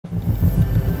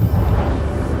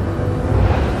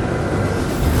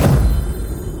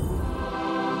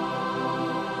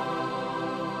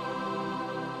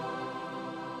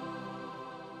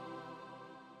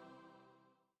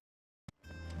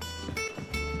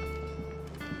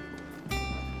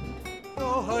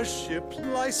Now her ship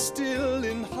lies still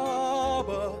in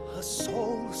harbor, her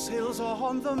soul sails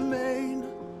on the main.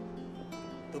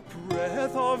 The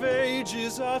breath of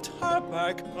ages at her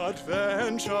back,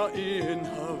 adventure in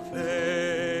her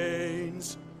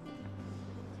veins.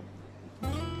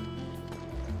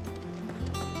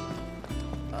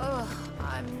 Oh,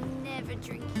 I'm never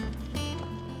drinking.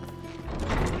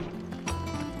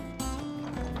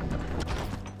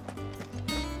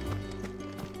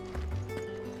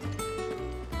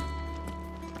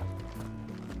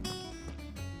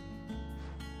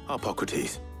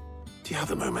 Hippocrates, do you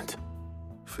have a moment?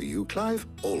 For you, Clive,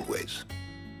 always.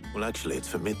 Well, actually, it's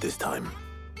for mid this time.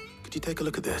 Could you take a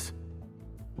look at this?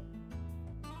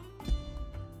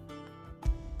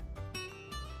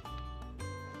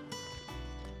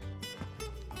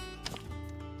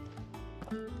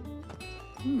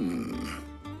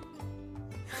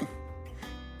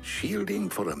 Shielding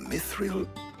for a mithril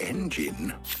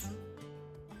engine?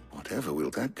 Whatever will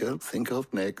that girl think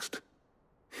of next?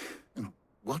 And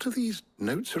what are these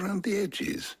notes around the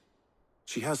edges?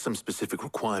 She has some specific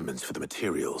requirements for the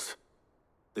materials.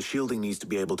 The shielding needs to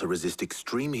be able to resist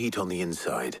extreme heat on the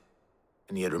inside,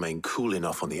 and yet remain cool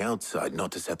enough on the outside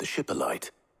not to set the ship alight,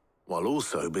 while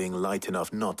also being light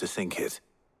enough not to sink it.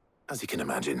 As you can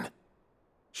imagine,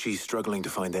 she's struggling to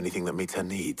find anything that meets her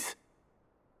needs.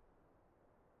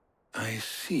 I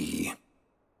see.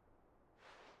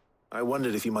 I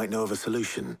wondered if you might know of a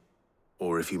solution,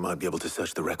 or if you might be able to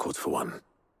search the records for one.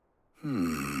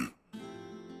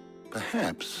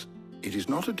 Perhaps it is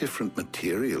not a different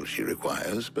material she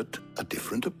requires, but a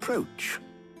different approach.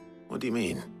 What do you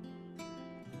mean?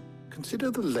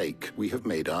 Consider the lake we have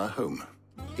made our home.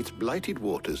 Its blighted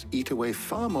waters eat away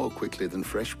far more quickly than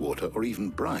fresh water or even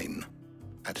brine,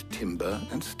 at timber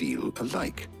and steel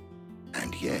alike.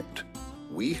 And yet,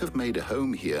 we have made a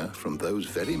home here from those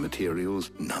very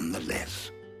materials nonetheless.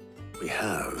 We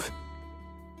have.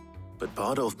 But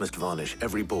Bardolph must varnish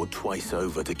every board twice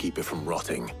over to keep it from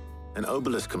rotting. And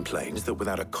Obelus complains that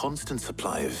without a constant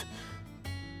supply of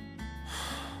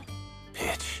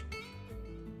pitch.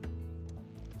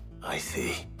 I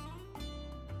see.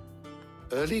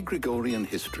 Early Gregorian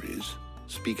histories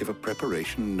speak of a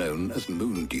preparation known as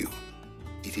moon dew.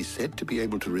 It is said to be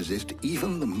able to resist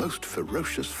even the most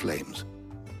ferocious flames.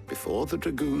 Before the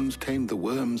dragoons tamed the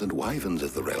worms and wyverns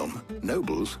of the realm,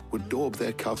 nobles would daub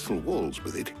their castle walls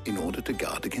with it in order to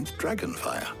guard against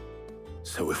dragonfire.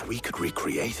 So if we could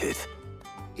recreate it...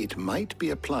 It might be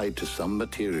applied to some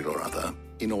material or other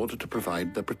in order to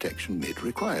provide the protection Mid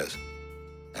requires.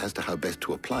 As to how best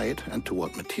to apply it and to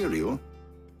what material,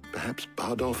 perhaps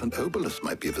Bardolph and Obelus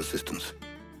might be of assistance.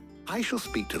 I shall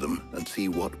speak to them and see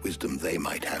what wisdom they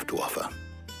might have to offer.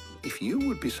 If you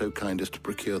would be so kind as to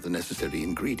procure the necessary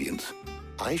ingredients,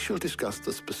 I shall discuss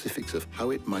the specifics of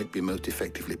how it might be most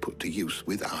effectively put to use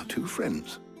with our two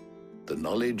friends. The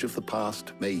knowledge of the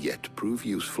past may yet prove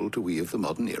useful to we of the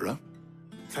modern era.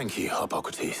 Thank you,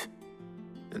 Hippocrates.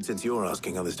 And since you're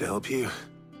asking others to help you,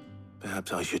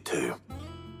 perhaps I should too.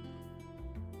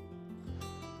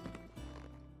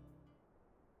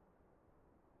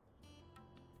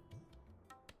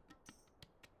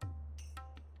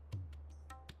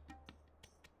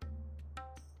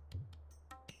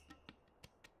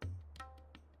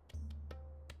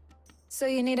 So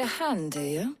you need a hand, do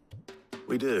you?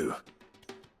 We do.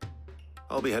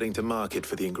 I'll be heading to market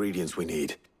for the ingredients we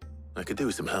need. I could do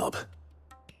with some help.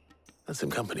 And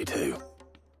some company, too.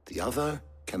 The other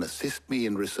can assist me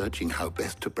in researching how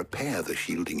best to prepare the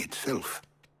shielding itself.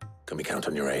 Can we count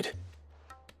on your aid?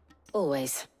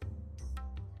 Always.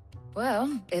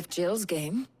 Well, if Jill's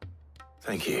game.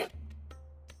 Thank you.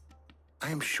 I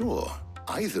am sure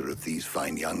either of these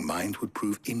fine young minds would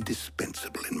prove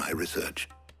indispensable in my research.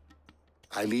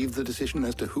 I leave the decision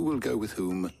as to who will go with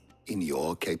whom in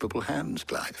your capable hands,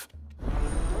 Clive.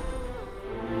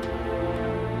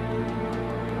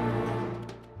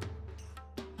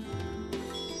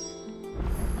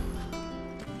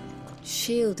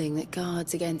 Shielding that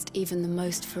guards against even the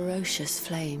most ferocious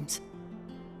flames.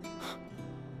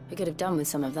 We could have done with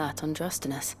some of that on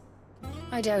Drustinus.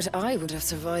 I doubt I would have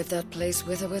survived that place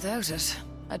with or without it.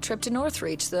 A trip to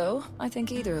Northreach, though, I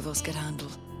think either of us could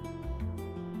handle.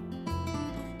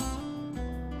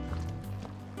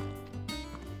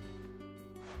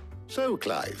 So,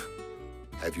 Clive,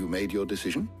 have you made your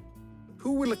decision?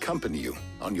 Who will accompany you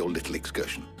on your little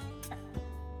excursion?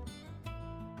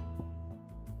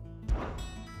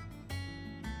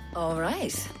 All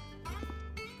right.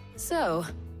 So,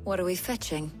 what are we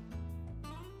fetching?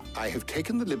 I have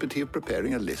taken the liberty of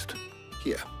preparing a list.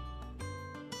 Here.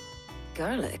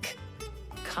 Garlic?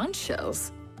 Conch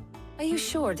shells? Are you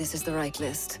sure this is the right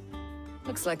list?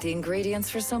 Looks like the ingredients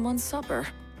for someone's supper.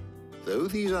 Though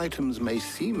these items may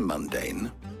seem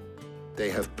mundane, they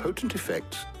have potent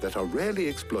effects that are rarely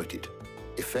exploited,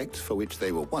 effects for which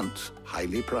they were once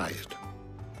highly prized.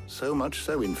 So much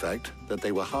so, in fact, that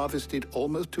they were harvested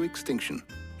almost to extinction,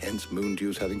 hence moon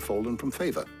dews having fallen from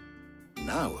favor.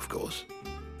 Now, of course,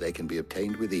 they can be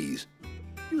obtained with ease.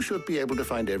 You should be able to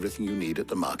find everything you need at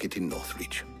the market in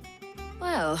Northreach.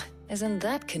 Well, isn't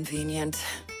that convenient?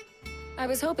 I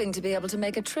was hoping to be able to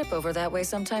make a trip over that way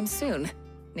sometime soon.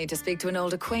 Need to speak to an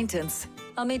old acquaintance.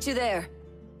 I'll meet you there.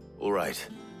 All right.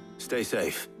 Stay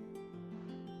safe.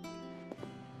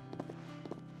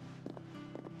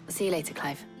 See you later,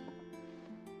 Clive.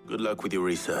 Good luck with your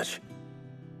research.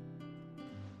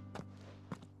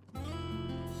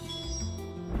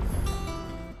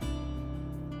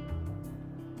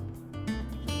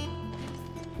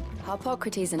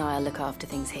 Harpocrates and I'll look after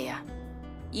things here.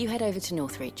 You head over to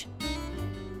Northreach.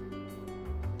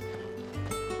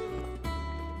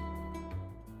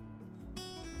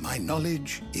 My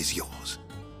knowledge is yours.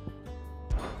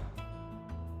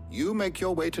 You make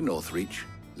your way to Northreach.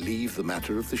 Leave the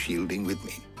matter of the shielding with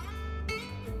me.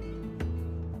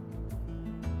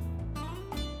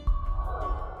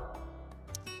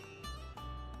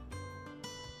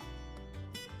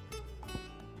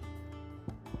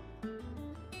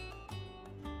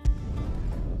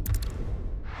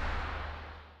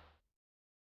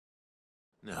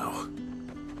 Now,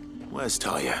 where's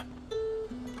Tarja?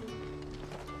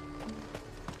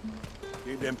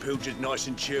 Keep them pilchards nice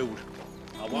and chilled.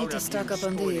 I won't to have stock you up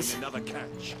on spoiling these. another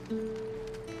catch.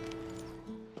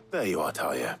 There you are,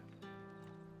 Tarja.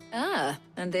 Ah,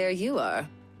 and there you are.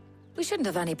 We shouldn't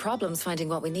have any problems finding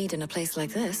what we need in a place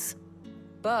like this.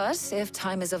 But if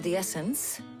time is of the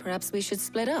essence, perhaps we should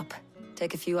split up.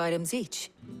 Take a few items each.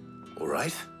 All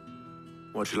right.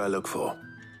 What shall I look for?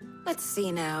 Let's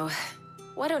see now.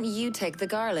 Why don't you take the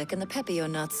garlic and the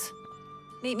pepio nuts?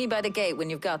 Meet me by the gate when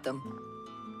you've got them.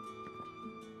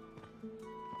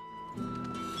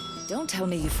 Don't tell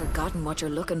me you've forgotten what you're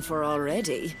looking for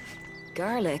already.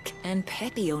 Garlic and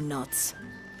pepio nuts.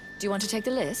 Do you want to take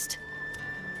the list?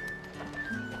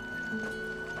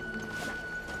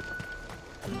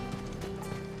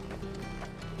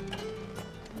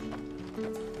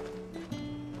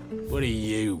 What do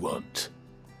you want?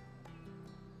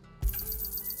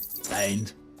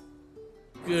 And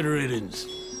good riddance.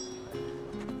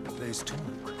 There's talk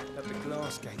at the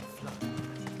glass gate flood.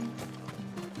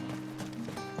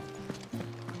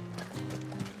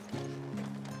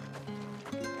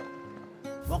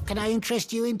 What can I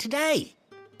interest you in today?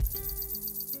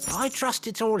 I trust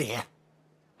it's all here.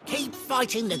 Keep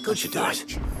fighting the good should do fight.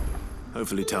 it.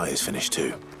 Hopefully Tarja's finished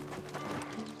too.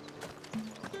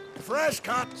 Fresh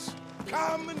cuts!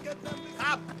 Come and get them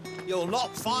up! You'll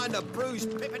not find a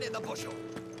bruised pippin in the bushel.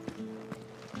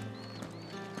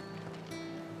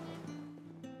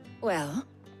 Well,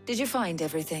 did you find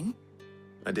everything?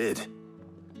 I did.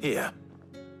 Here.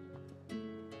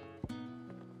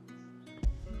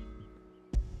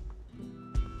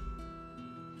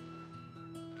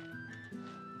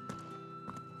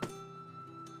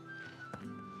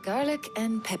 Garlic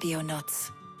and pepio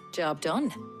nuts. Job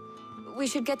done. We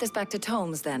should get this back to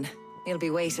Tomes then. He'll be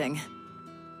waiting.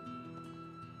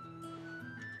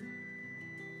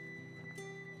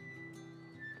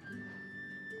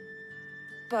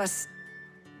 But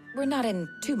we're not in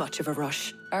too much of a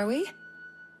rush, are we?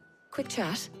 Quick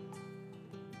chat.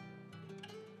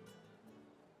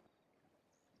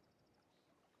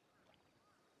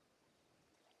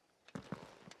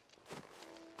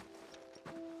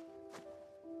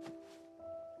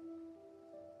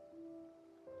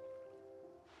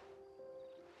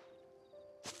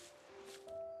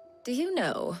 Do you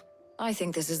know, I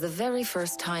think this is the very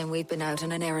first time we've been out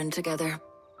on an errand together.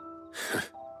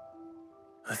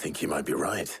 I think you might be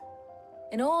right.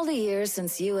 In all the years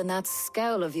since you and that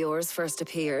scowl of yours first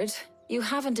appeared, you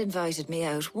haven't invited me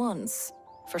out once.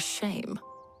 For shame.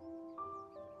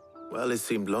 Well, it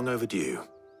seemed long overdue.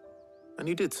 And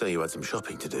you did say you had some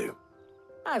shopping to do.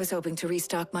 I was hoping to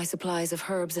restock my supplies of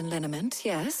herbs and liniment,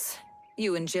 yes.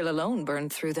 You and Jill alone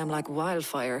burned through them like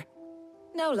wildfire.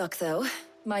 No luck, though.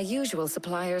 My usual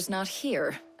supplier's not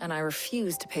here, and I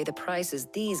refuse to pay the prices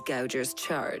these gougers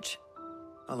charge.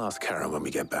 I'll ask Karen when we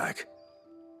get back.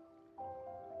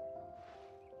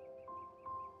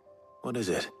 What is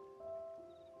it?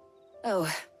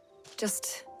 Oh,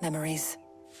 just memories.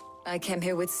 I came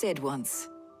here with Sid once,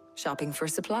 shopping for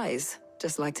supplies,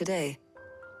 just like today.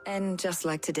 And just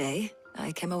like today,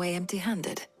 I came away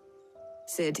empty-handed.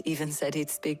 Sid even said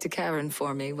he'd speak to Karen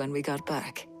for me when we got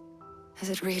back. Has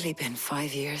it really been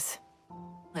 5 years?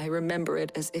 I remember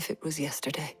it as if it was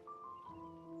yesterday.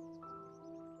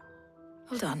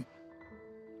 Hold on.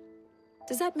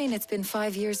 Does that mean it's been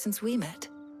 5 years since we met?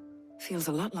 Feels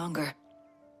a lot longer.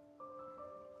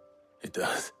 It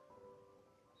does.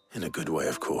 In a good way,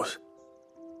 of course.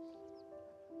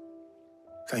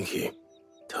 Thank you,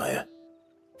 Tarja.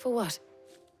 For what?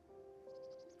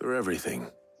 For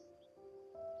everything.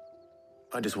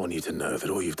 I just want you to know that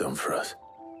all you've done for us,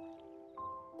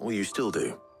 all you still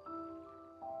do,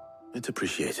 it's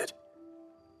appreciated.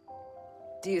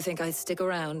 Do you think I'd stick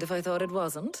around if I thought it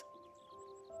wasn't?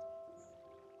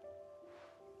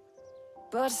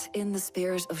 But in the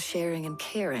spirit of sharing and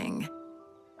caring,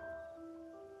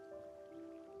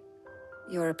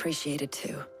 you're appreciated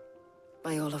too,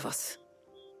 by all of us.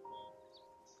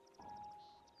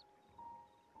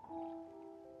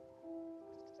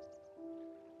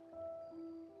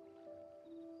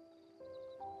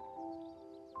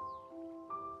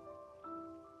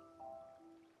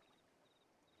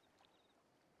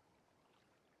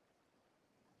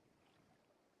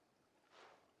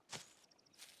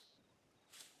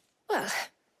 Well,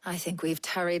 I think we've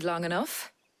tarried long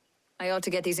enough. I ought to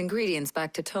get these ingredients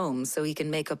back to Tome so he can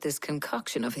make up this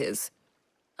concoction of his.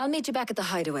 I'll meet you back at the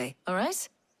hideaway, all right?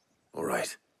 All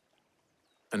right.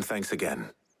 And thanks again.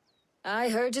 I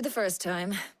heard you the first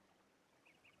time.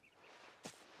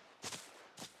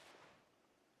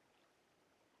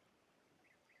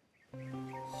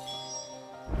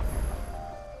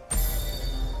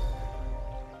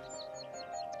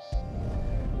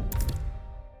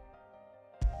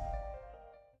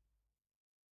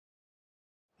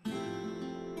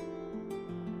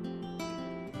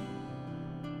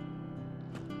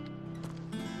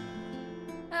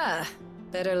 Ah,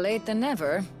 better late than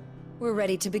never. We're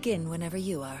ready to begin whenever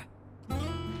you are.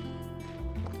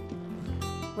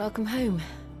 Welcome home.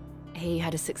 He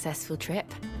had a successful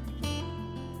trip.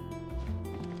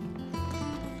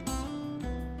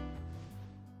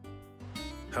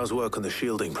 How's work on the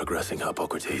shielding progressing,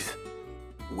 Hippocrates?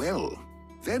 Well,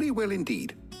 very well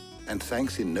indeed. And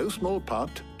thanks in no small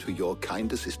part to your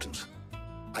kind assistance.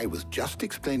 I was just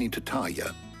explaining to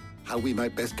Tarja how we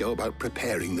might best go about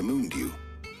preparing the moon dew.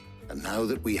 And now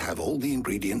that we have all the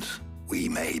ingredients, we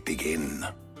may begin.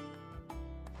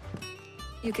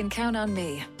 You can count on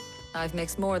me. I've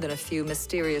mixed more than a few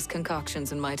mysterious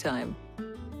concoctions in my time.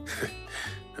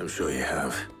 I'm sure you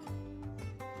have.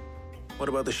 What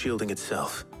about the shielding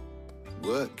itself?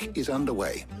 Work is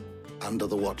underway, under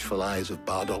the watchful eyes of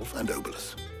Bardolph and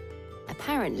Obolus.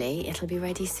 Apparently, it'll be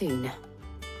ready soon.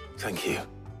 Thank you.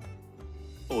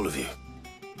 All of you.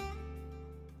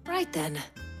 Right then.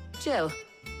 Jill,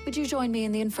 would you join me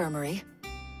in the infirmary?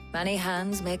 Many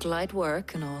hands make light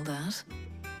work and all that.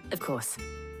 Of course.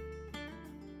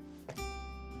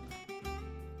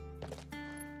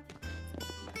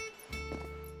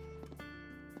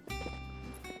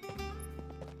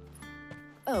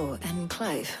 Oh, and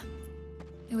Clive.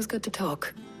 It was good to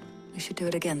talk. We should do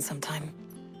it again sometime.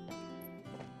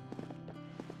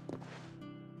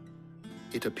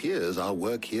 It appears our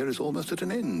work here is almost at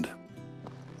an end.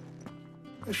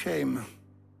 A shame.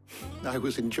 I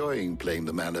was enjoying playing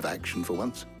the man of action for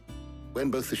once. When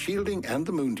both the shielding and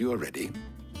the moon dew are ready,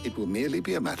 it will merely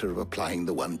be a matter of applying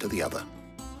the one to the other.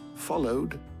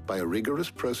 Followed by a rigorous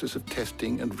process of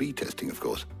testing and retesting, of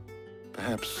course.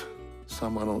 Perhaps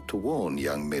someone ought to warn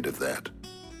young Mid of that.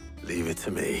 Leave it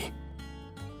to me.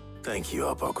 Thank you,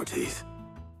 Hippocrates.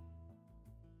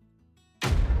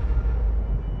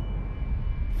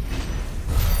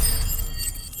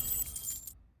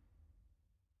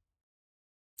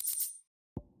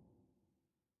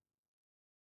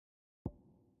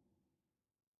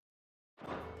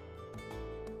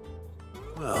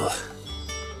 Well,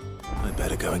 I'd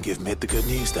better go and give Mid the good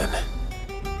news then.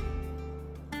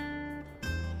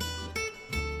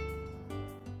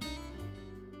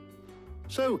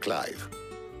 So, Clive,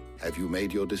 have you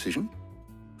made your decision?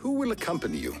 Who will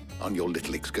accompany you on your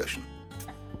little excursion?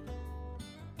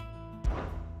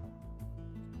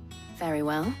 Very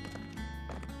well.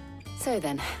 So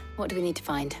then, what do we need to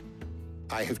find?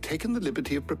 I have taken the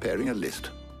liberty of preparing a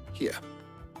list. Here.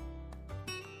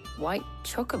 White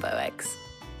chocobo eggs.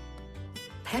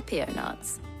 Pepio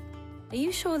nuts. Are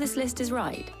you sure this list is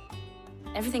right?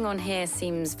 Everything on here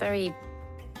seems very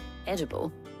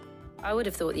edible. I would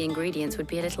have thought the ingredients would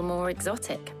be a little more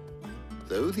exotic.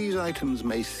 Though these items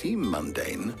may seem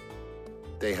mundane,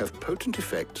 they have potent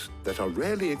effects that are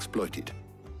rarely exploited,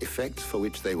 effects for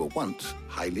which they were once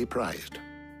highly prized.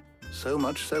 So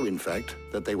much so, in fact,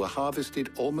 that they were harvested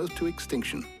almost to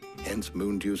extinction, hence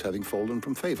moon dews having fallen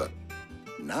from favor.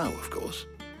 Now, of course,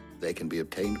 they can be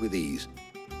obtained with ease.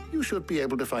 you should be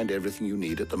able to find everything you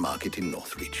need at the market in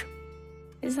Northreach.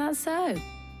 Is that so?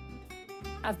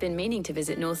 I've been meaning to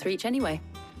visit Northreach anyway.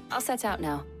 I'll set out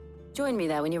now. Join me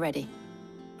there when you're ready.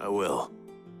 I will.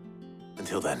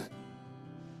 Until then.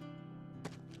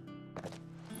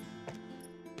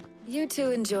 You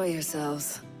two enjoy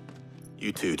yourselves.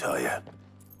 You too, Tarja.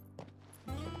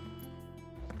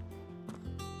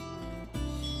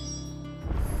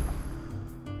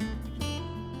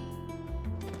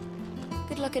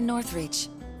 Good luck in Northreach.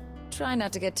 Try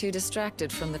not to get too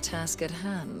distracted from the task at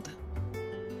hand.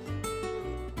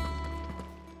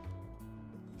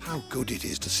 How good it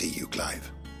is to see you,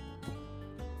 Clive.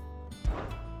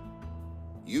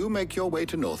 You make your way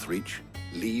to Northreach.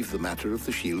 Leave the matter of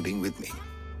the shielding with me.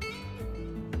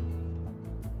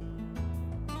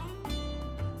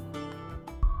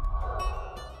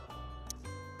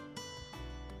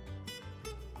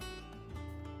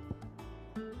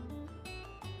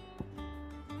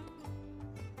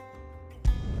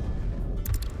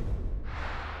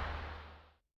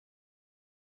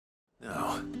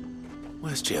 Now,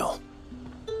 where's Jill?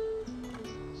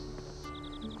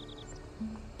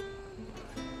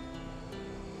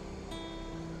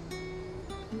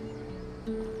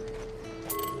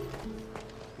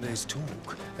 There's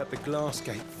talk that the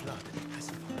Glassgate flood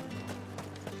has...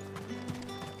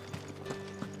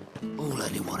 All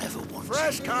anyone ever wants.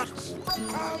 Fresh cuts!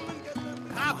 Come and get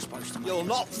them. Up! You'll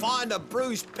not find a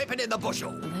bruised pippin in the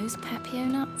bushel. Are those Pepio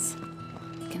nuts?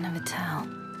 You can never tell.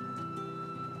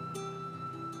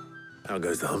 How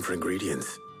goes the hunt for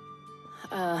ingredients?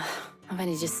 I've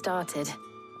only just started.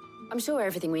 I'm sure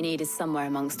everything we need is somewhere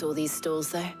amongst all these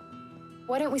stalls, though.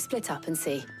 Why don't we split up and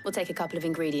see? We'll take a couple of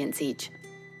ingredients each.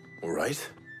 All right.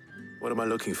 What am I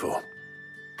looking for?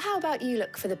 How about you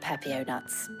look for the Pepio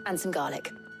nuts and some garlic?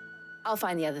 I'll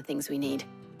find the other things we need.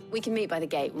 We can meet by the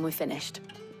gate when we're finished.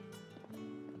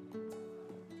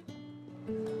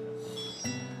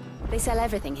 They sell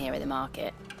everything here at the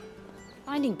market.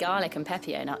 Finding garlic and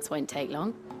Pepio nuts won't take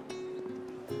long.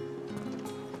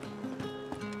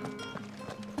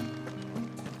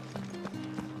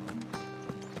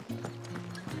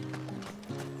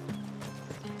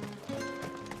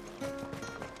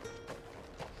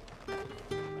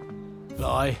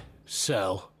 Buy,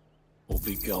 sell, or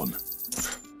be gone.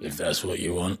 If that's what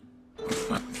you want.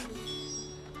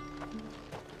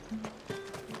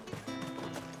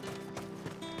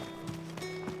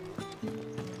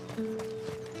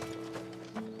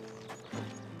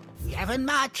 We haven't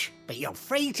much, but you're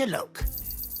free to look.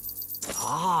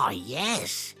 Ah,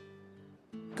 yes.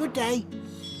 Good day.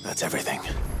 That's everything.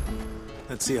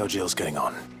 Let's see how Jill's getting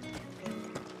on.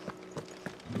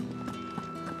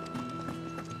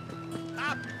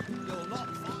 Up! You'll not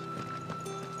find...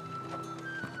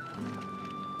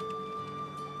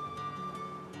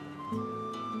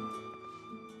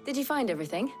 Did you find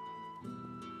everything?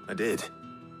 I did.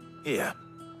 Here.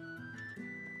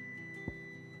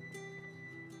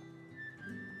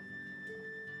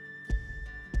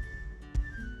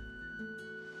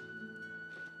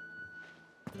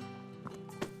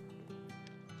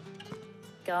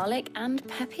 Garlic and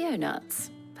Pepio nuts.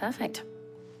 Perfect.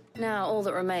 Now, all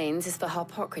that remains is for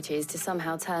Harpocrates to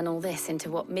somehow turn all this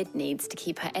into what Mid needs to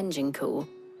keep her engine cool.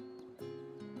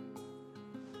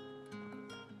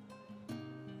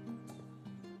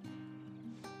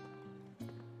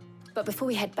 But before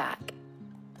we head back,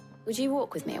 would you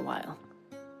walk with me a while?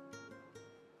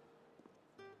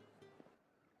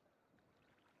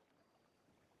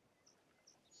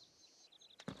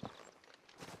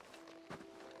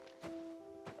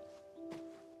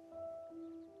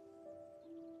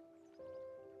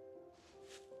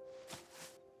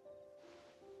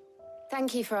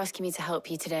 Thank you for asking me to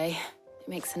help you today. It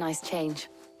makes a nice change.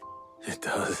 It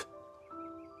does.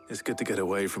 It's good to get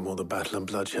away from all the battle and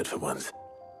bloodshed for once.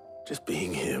 Just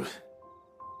being here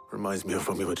reminds me of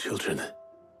when we were children.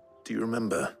 Do you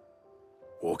remember?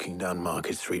 Walking down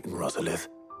Market Street in Rosalith,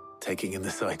 taking in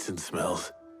the sights and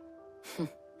smells.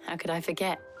 How could I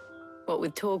forget? What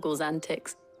with Torgal's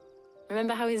antics.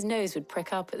 Remember how his nose would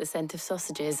prick up at the scent of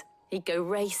sausages? He'd go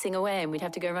racing away and we'd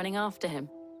have to go running after him.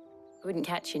 We wouldn't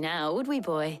catch you now, would we,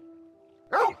 boy?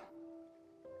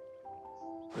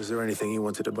 Was there anything you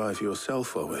wanted to buy for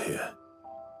yourself while we're here?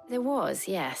 There was,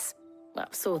 yes. Well,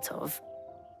 sort of.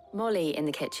 Molly in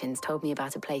the kitchens told me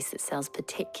about a place that sells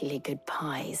particularly good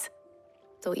pies.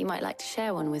 Thought you might like to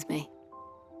share one with me.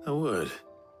 I would.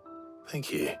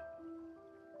 Thank you.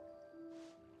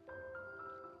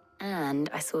 And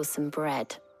I saw some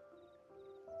bread.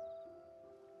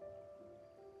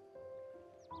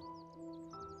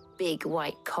 Big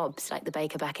white cobs like the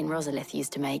baker back in Rosalith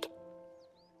used to make.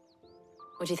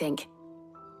 What do you think?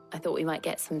 I thought we might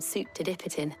get some soup to dip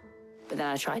it in. But then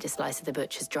I tried a slice of the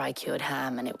butcher's dry-cured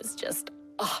ham, and it was just...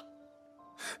 oh.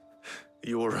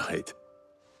 You all right?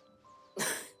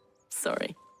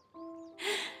 Sorry.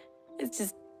 It's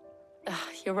just...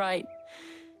 you're right.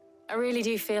 I really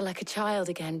do feel like a child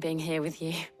again being here with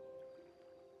you.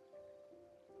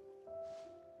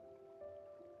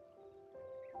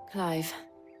 Clive.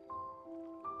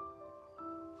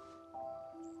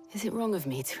 Is it wrong of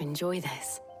me to enjoy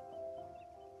this?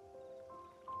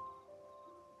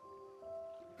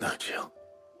 No, Jill.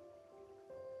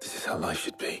 This is how life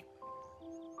should be.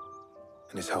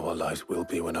 And it's how our lives will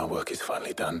be when our work is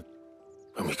finally done.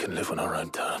 When we can live on our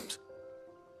own terms.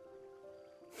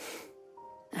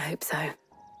 I hope so.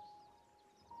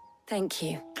 Thank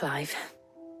you, Clive.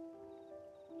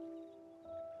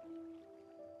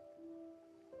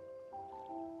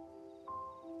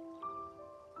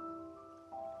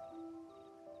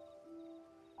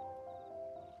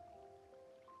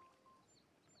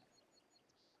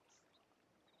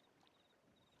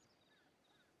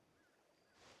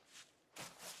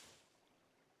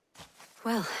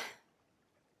 Well,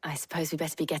 I suppose we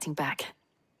better be getting back.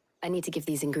 I need to give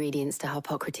these ingredients to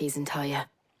Hippocrates and Tarja.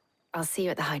 I'll see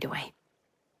you at the hideaway.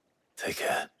 Take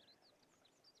care.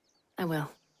 I will.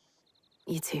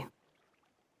 You too.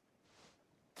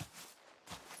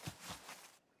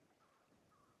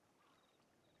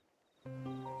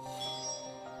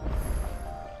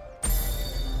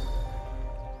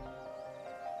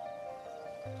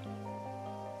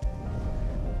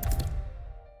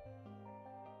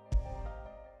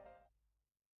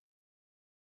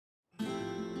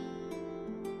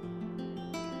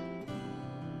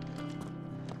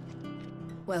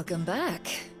 Welcome back.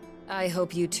 I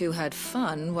hope you two had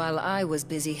fun while I was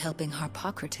busy helping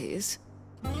Hippocrates.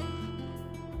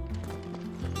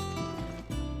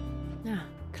 Ah,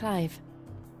 Clive.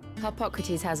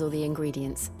 Hippocrates has all the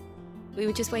ingredients. We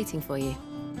were just waiting for you.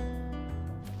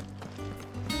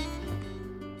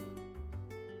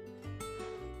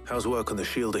 How's work on the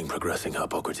shielding progressing,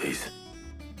 Hippocrates?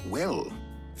 Well,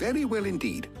 very well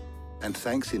indeed. And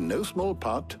thanks in no small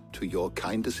part to your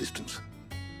kind assistance.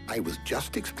 I was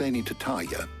just explaining to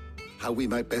Tarja how we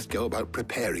might best go about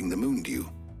preparing the moon dew.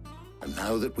 And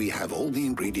now that we have all the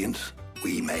ingredients,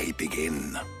 we may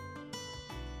begin.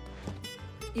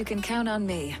 You can count on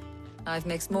me. I've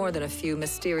mixed more than a few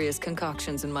mysterious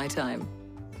concoctions in my time.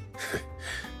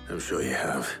 I'm sure you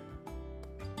have.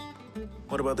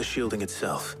 What about the shielding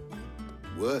itself?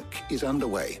 Work is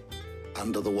underway,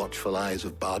 under the watchful eyes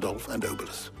of Bardolph and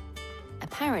Obolus.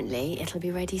 Apparently, it'll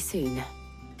be ready soon.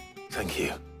 Thank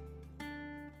you.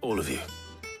 All of you.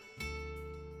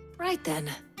 Right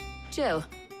then. Jill,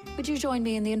 would you join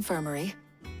me in the infirmary?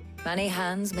 Many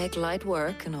hands make light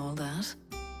work and all that.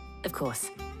 Of course.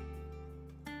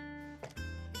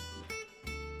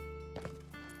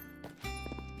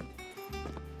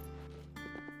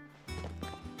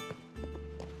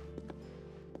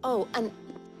 Oh, and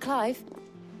Clive,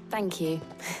 thank you.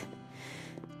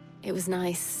 It was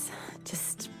nice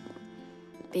just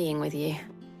being with you.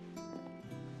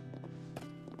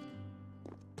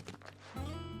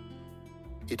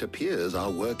 It appears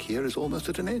our work here is almost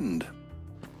at an end.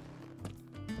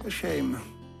 A shame.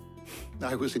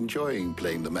 I was enjoying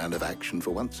playing the man of action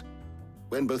for once.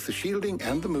 When both the shielding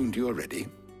and the moon dew are ready,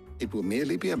 it will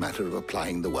merely be a matter of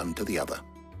applying the one to the other.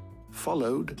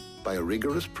 Followed by a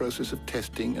rigorous process of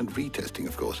testing and retesting,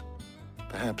 of course.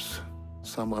 Perhaps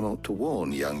someone ought to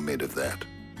warn young Mid of that.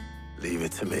 Leave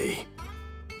it to me.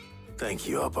 Thank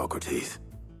you, Hippocrates.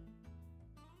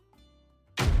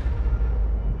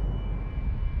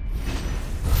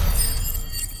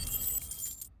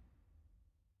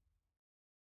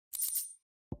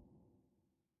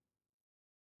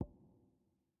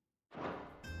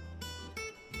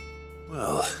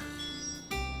 Well,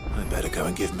 I better go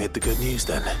and give Mid the good news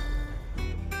then.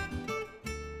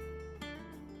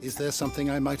 Is there something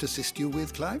I might assist you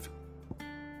with, Clive?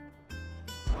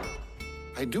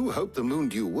 I do hope the moon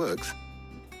dew works.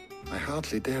 I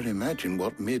hardly dare imagine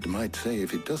what Mid might say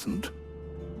if it doesn't.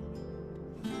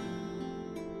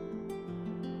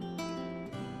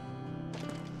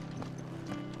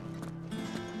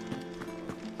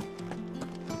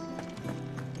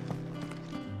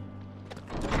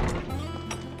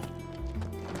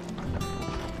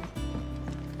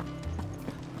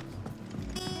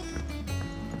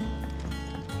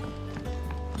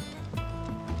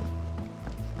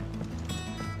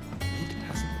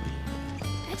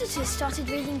 Editors started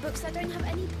reading books that don't have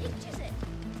any pictures in.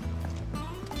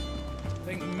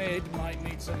 Think Mid might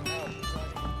need some help.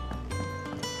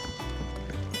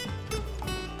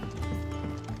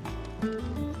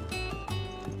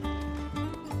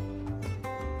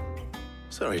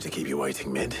 Sorry to keep you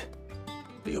waiting, Mid.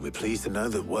 But you'll be pleased to know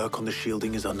that work on the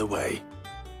shielding is underway.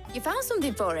 You found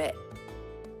something for it?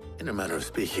 In a manner of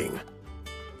speaking,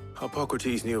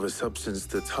 Hippocrates knew of a substance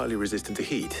that's highly resistant to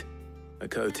heat, a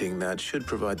coating that should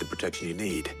provide the protection you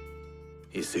need.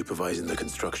 He's supervising the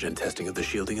construction and testing of the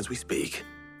shielding as we speak.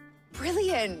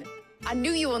 Brilliant! I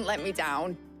knew you wouldn't let me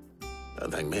down.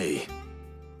 Don't thank me.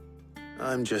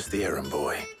 I'm just the errand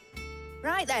boy.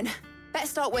 Right then, better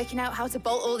start working out how to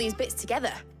bolt all these bits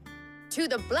together. To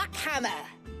the Black Hammer!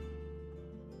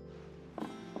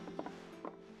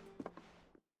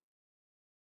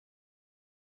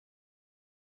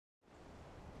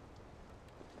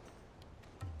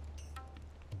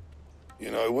 You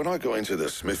know, when I got into the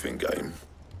smithing game,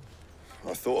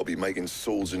 I thought I'd be making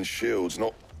swords and shields,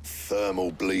 not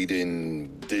thermal bleeding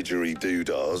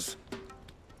didgeridoo-dahs.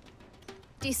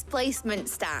 Displacement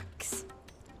stacks.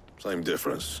 Same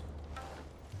difference.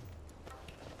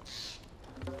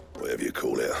 Whatever you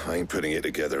call it, I ain't putting it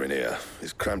together in here.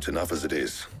 It's cramped enough as it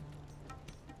is.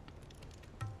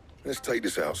 Let's take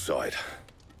this outside.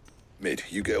 Mid,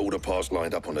 you get all the parts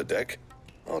lined up on the deck.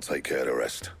 I'll take care of the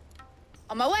rest.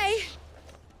 On my way!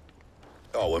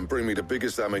 Oh, and bring me the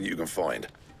biggest hammer you can find.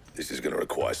 This is gonna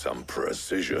require some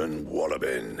precision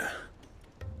walloping.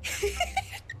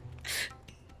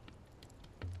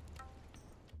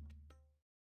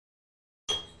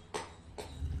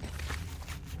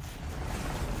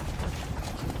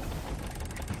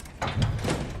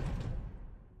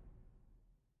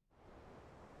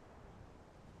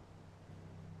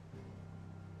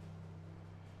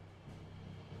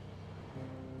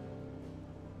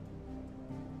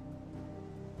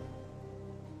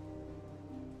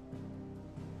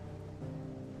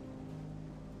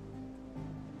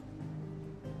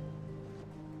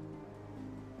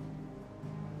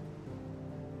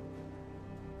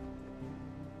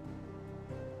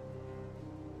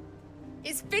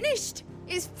 It's finished!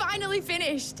 It's finally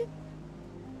finished!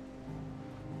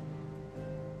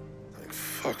 Thank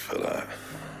fuck for that.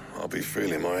 I'll be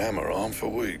feeling my hammer arm for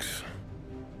weeks.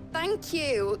 Thank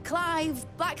you, Clive,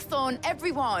 Blackthorn,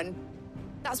 everyone.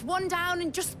 That's one down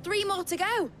and just 3 more to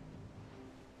go.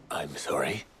 I'm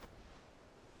sorry.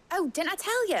 Oh, didn't I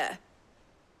tell you?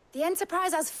 The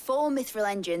Enterprise has 4 mithril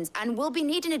engines, and we'll be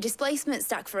needing a displacement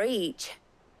stack for each.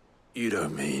 You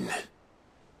don't mean...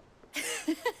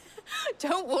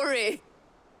 Don't worry.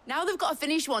 Now they've got a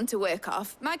finished one to work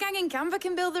off, my gang in Canva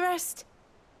can build the rest.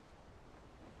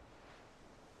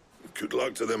 Good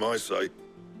luck to them, I say.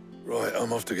 Right,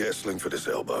 I'm off to get a sling for this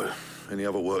elbow. Any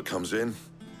other work comes in,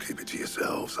 keep it to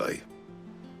yourselves, eh?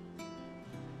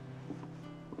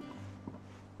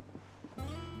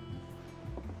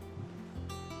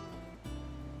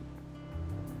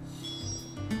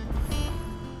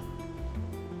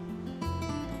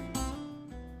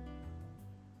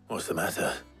 What's the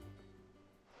matter?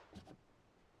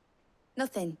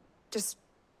 Nothing. Just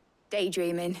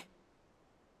daydreaming.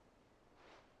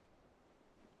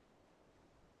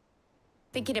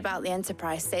 Thinking about the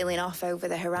Enterprise sailing off over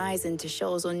the horizon to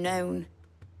shores unknown.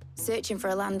 Searching for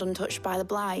a land untouched by the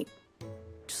Blight.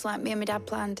 Just like me and my dad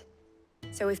planned.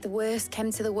 So if the worst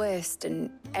came to the worst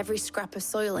and every scrap of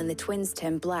soil in the Twins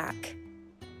turned black,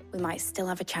 we might still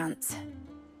have a chance.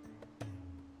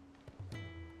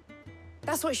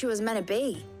 That's what she was meant to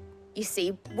be. You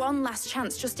see, one last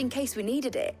chance just in case we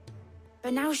needed it.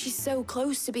 But now she's so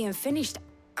close to being finished,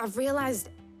 I've realized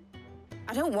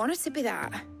I don't want it to be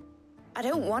that. I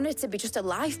don't want it to be just a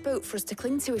lifeboat for us to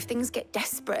cling to if things get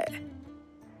desperate.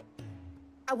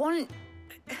 I want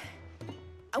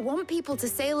people to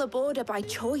sail aboard her by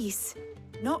choice,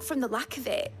 not from the lack of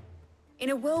it.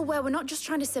 In a world where we're not just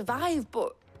trying to survive,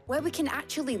 but where we can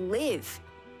actually live.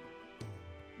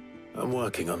 I'm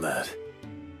working on that.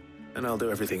 And I'll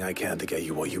do everything I can to get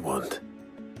you what you want.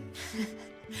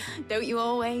 Don't you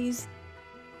always?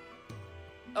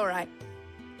 All right.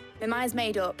 My mind's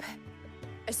made up.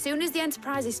 As soon as the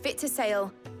Enterprise is fit to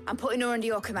sail, I'm putting her under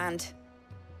your command.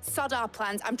 Sod our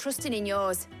plans, I'm trusting in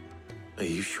yours. Are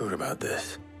you sure about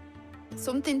this?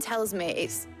 Something tells me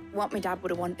it's what my dad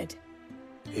would have wanted.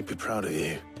 He'd be proud of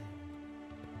you.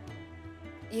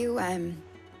 You were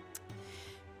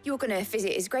gonna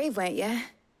visit his grave, weren't you?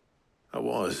 I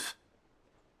was.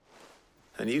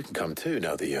 And you can come too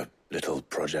now that your little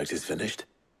project is finished.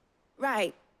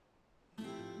 Right.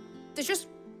 There's just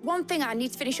one thing I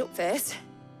need to finish up first.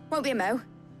 Won't be a mo.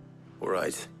 All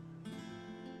right.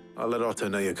 I'll let Otto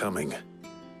know you're coming.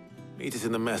 Meet us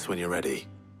in the mess when you're ready.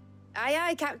 Aye,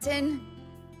 aye, Captain.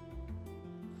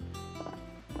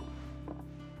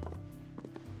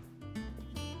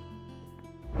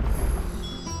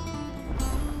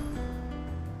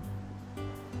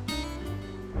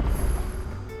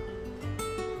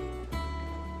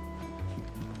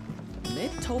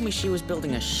 told me she was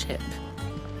building a ship.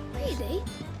 Really?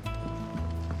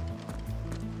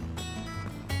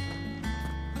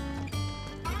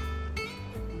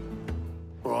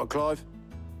 All right, Clive.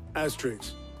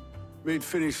 Asterix. We'd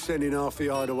finished sending half the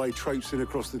hideaway traipsing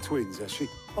across the twins, has she?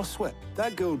 I swear,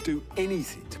 that girl'd do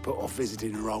anything to put off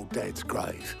visiting her old dad's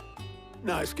grave.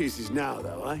 No excuses now,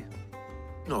 though, eh?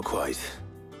 Not quite.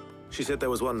 She said there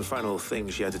was one final thing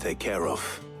she had to take care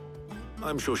of.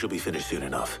 I'm sure she'll be finished soon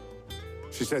enough.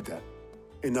 She said that?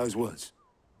 In those words?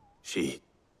 She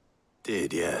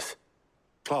did, yes.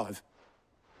 Clive?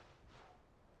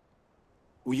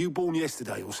 Were you born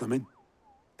yesterday or something?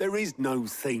 There is no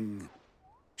thing.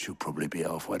 She'll probably be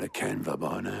halfway to Canva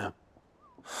by now.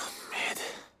 Mid.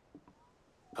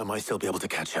 I might still be able to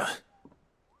catch her.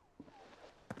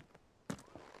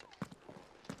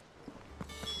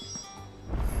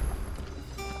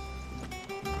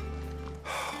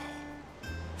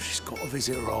 She's got to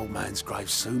visit her old man's grave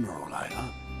sooner or later.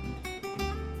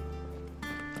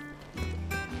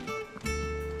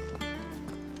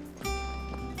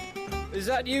 Is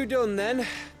that you done, then?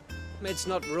 Mid's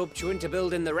not roped you into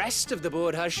building the rest of the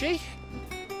board, has she?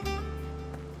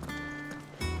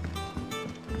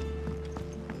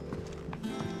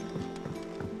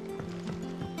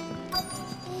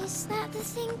 Is that the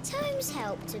thing Tomes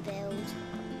helped to build?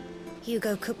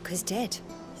 Hugo Kupka's dead,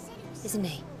 isn't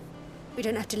he? We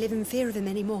don't have to live in fear of him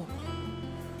anymore.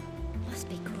 Must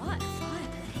be quite a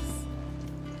fireplace.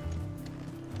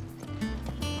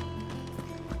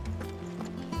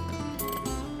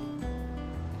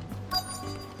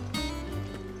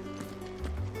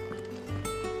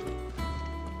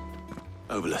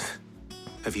 Obolus,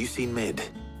 have you seen Mid?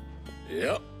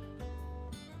 Yep.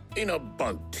 In a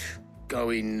boat,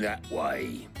 going that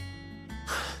way.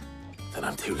 Then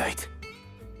I'm too late.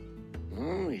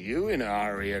 You in a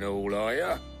hurry and all, are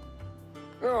you?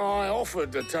 Oh, I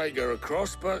offered to take her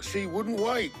across, but she wouldn't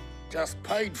wait. Just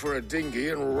paid for a dinghy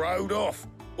and rowed off.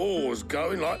 Oars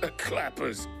going like the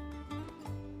clappers.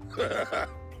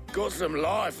 Got some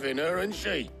life in her, ain't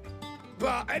she?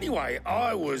 But anyway,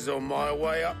 I was on my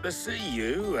way up to see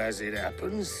you, as it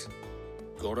happens.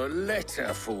 Got a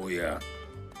letter for you.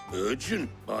 Urgent,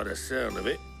 by the sound of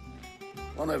it.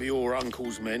 One of your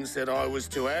uncle's men said I was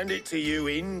to hand it to you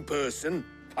in person,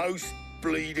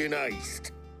 post-bleeding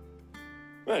haste.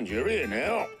 And you're here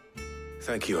now.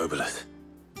 Thank you, Obolus.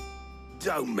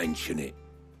 Don't mention it.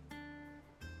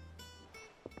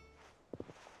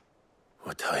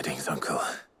 What tidings, Uncle?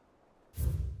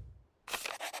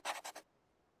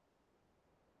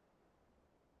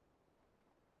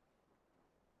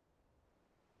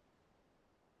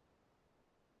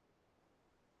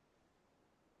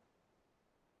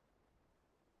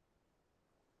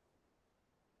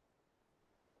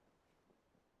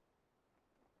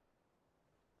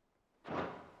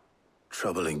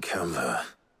 Trouble in Canva.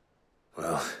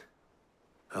 Well,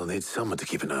 I'll need someone to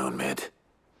keep an eye on Mid.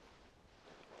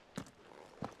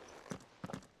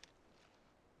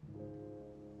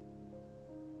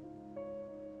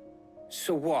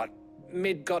 So what?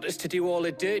 Mid got us to do all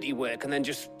the dirty work and then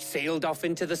just sailed off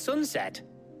into the sunset?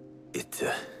 It,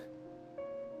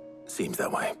 seems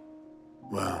that way.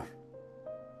 Well,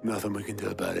 nothing we can do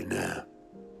about it now.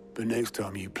 But next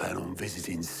time you plan on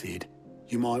visiting Sid,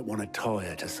 you might want to tie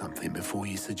her to something before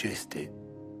you suggest it.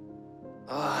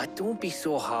 Ah, don't be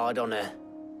so hard on her.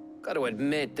 Gotta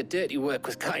admit, the dirty work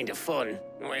was kind of fun.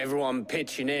 Everyone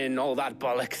pitching in, all that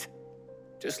bollocks.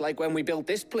 Just like when we built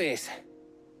this place.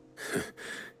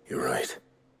 You're right.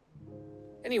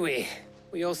 Anyway,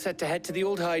 we all set to head to the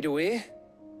old hideaway.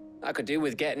 I could do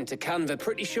with getting to Canva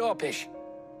pretty sharpish.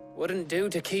 Wouldn't do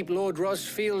to keep Lord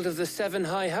Rosfield of the Seven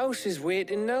High Houses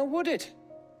waiting now, would it?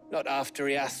 Not after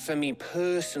he asked for me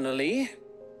personally.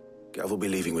 Gav will be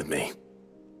leaving with me.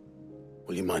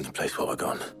 Will you mind the place while we're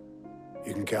gone?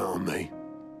 You can count on me.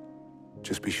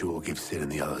 Just be sure to give Sid and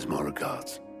the others my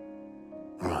regards.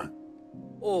 All right.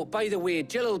 Oh, by the way,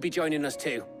 Jill will be joining us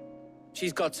too.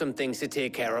 She's got some things to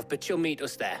take care of, but she'll meet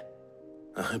us there.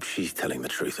 I hope she's telling the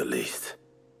truth at least.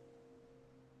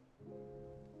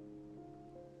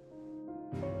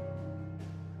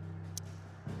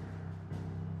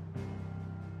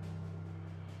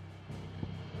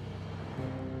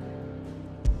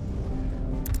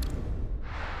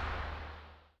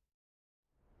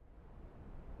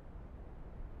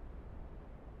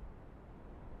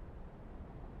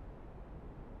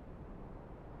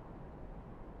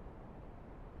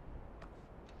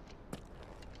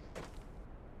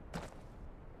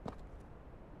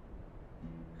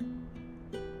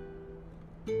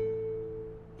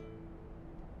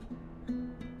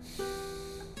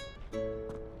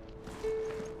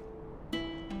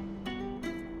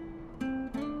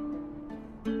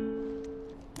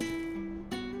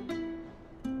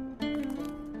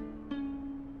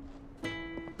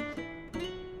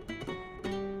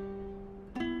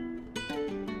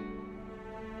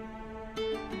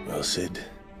 well, Sid.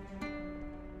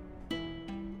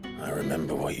 I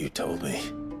remember what you told me.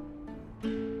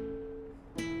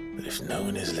 But if no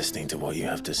one is listening to what you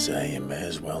have to say, you may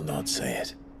as well not say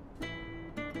it.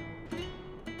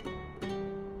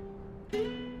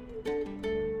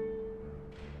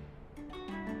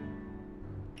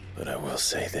 But I will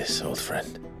say this, old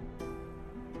friend.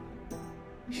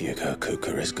 Hugo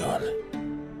Kuka is gone.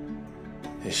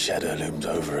 His shadow looms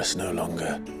over us no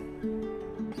longer.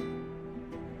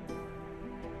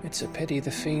 It's a pity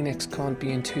the Phoenix can't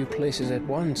be in two places at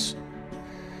once.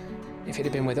 If he'd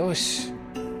have been with us,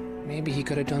 maybe he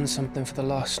could have done something for the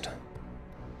lost.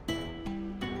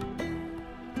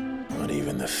 Not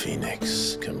even the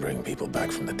Phoenix can bring people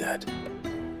back from the dead.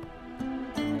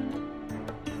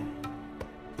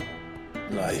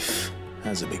 Life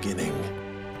has a beginning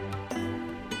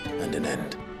and an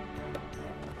end.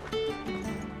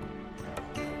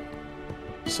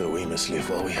 So we must live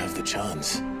while we have the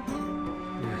chance.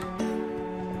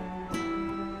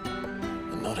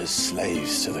 And not as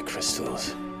slaves to the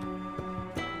crystals,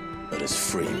 but as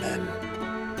free men.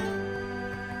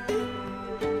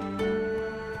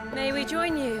 May we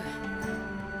join you?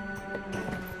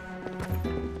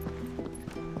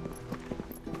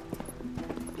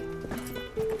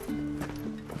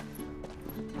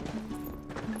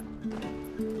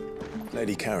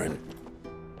 Lady Karen,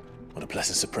 what a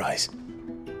pleasant surprise.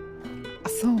 I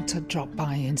thought I'd drop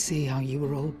by and see how you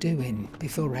were all doing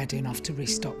before heading off to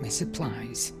restock my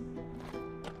supplies.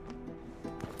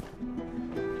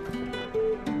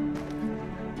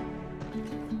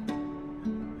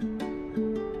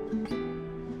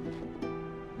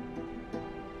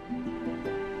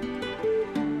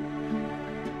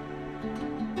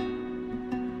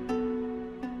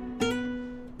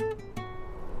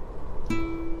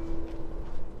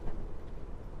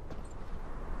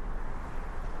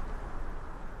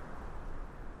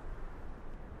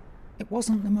 It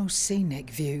wasn't the most scenic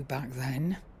view back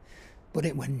then, but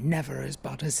it were never as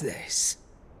bad as this.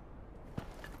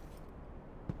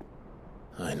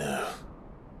 I know.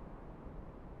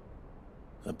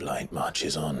 The Blight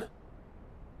marches on.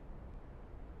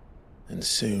 And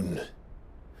soon,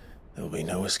 there will be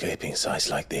no escaping sights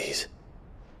like these.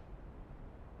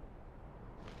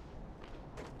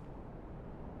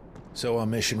 So our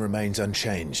mission remains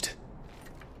unchanged.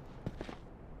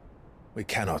 We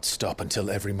cannot stop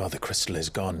until every Mother Crystal is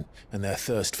gone, and their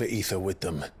thirst for ether with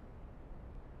them.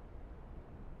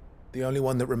 The only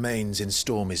one that remains in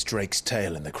Storm is Drake's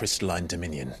Tail in the Crystalline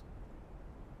Dominion.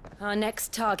 Our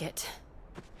next target.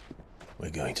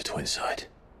 We're going to Twinside.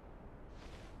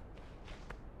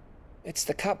 It's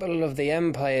the capital of the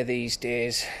Empire these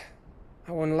days.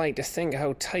 I wouldn't like to think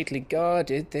how tightly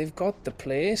guarded they've got the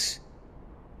place.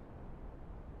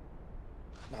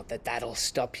 Not that that'll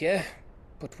stop you.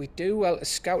 But we do well to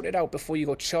scout it out before you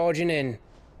go charging in.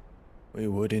 We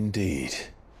would indeed.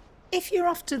 If you're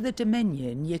off to the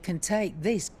Dominion, you can take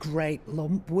this great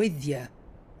lump with you.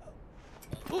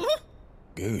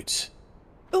 Goods.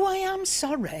 Oh, I am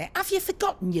sorry. Have you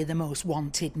forgotten you're the most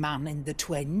wanted man in the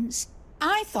Twins?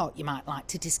 I thought you might like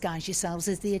to disguise yourselves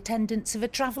as the attendants of a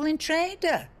travelling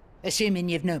trader, assuming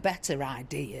you've no better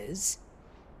ideas.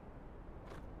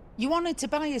 You wanted to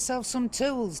buy yourself some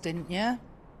tools, didn't you?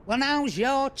 Well, now's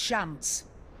your chance.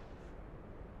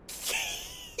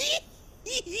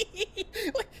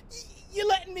 You're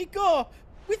letting me go?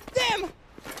 With them?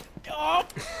 Oh,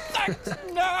 thanks,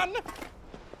 Nan!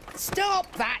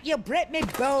 Stop that! You'll break me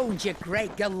bones, you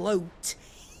great galoot!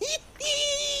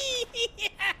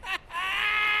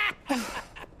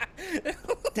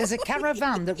 There's a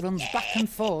caravan that runs back and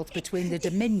forth between the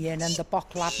Dominion and the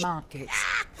Bocklad markets.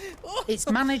 It's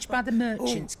managed by the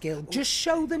Merchants Guild. Just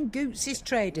show them Goots'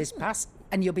 traders pass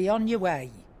and you'll be on your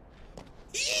way.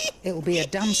 It'll be a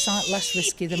damn sight less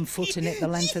risky than footing it the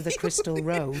length of the Crystal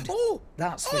Road.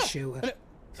 That's for sure.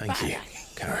 Thank you,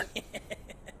 Karen.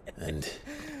 And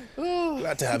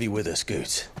glad to have you with us,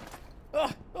 Goots.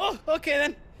 Okay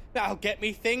then. I'll get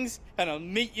me things and I'll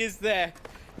meet yous there.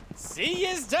 See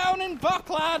yous down in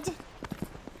Bocklad.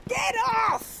 Get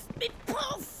off! Me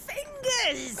poor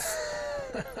fingers!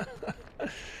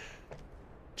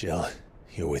 Jill,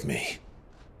 you're with me.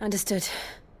 Understood.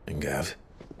 And Gav?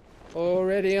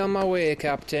 Already on my way,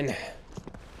 Captain.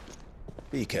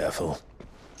 Be careful.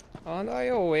 Aren't I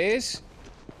always?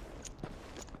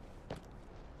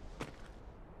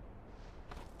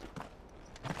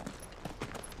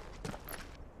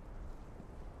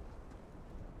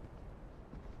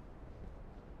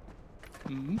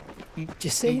 Do you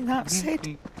see that,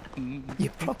 Sid?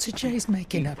 Your protege's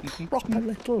making a proper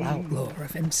little outlaw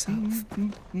of himself.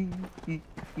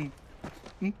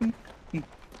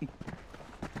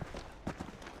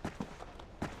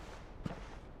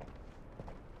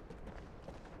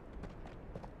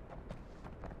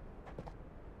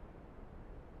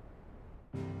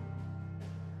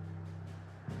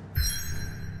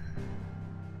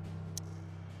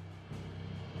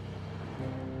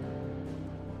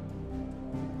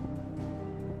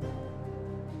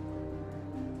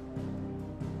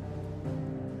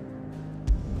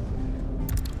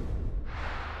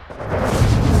 Tarja!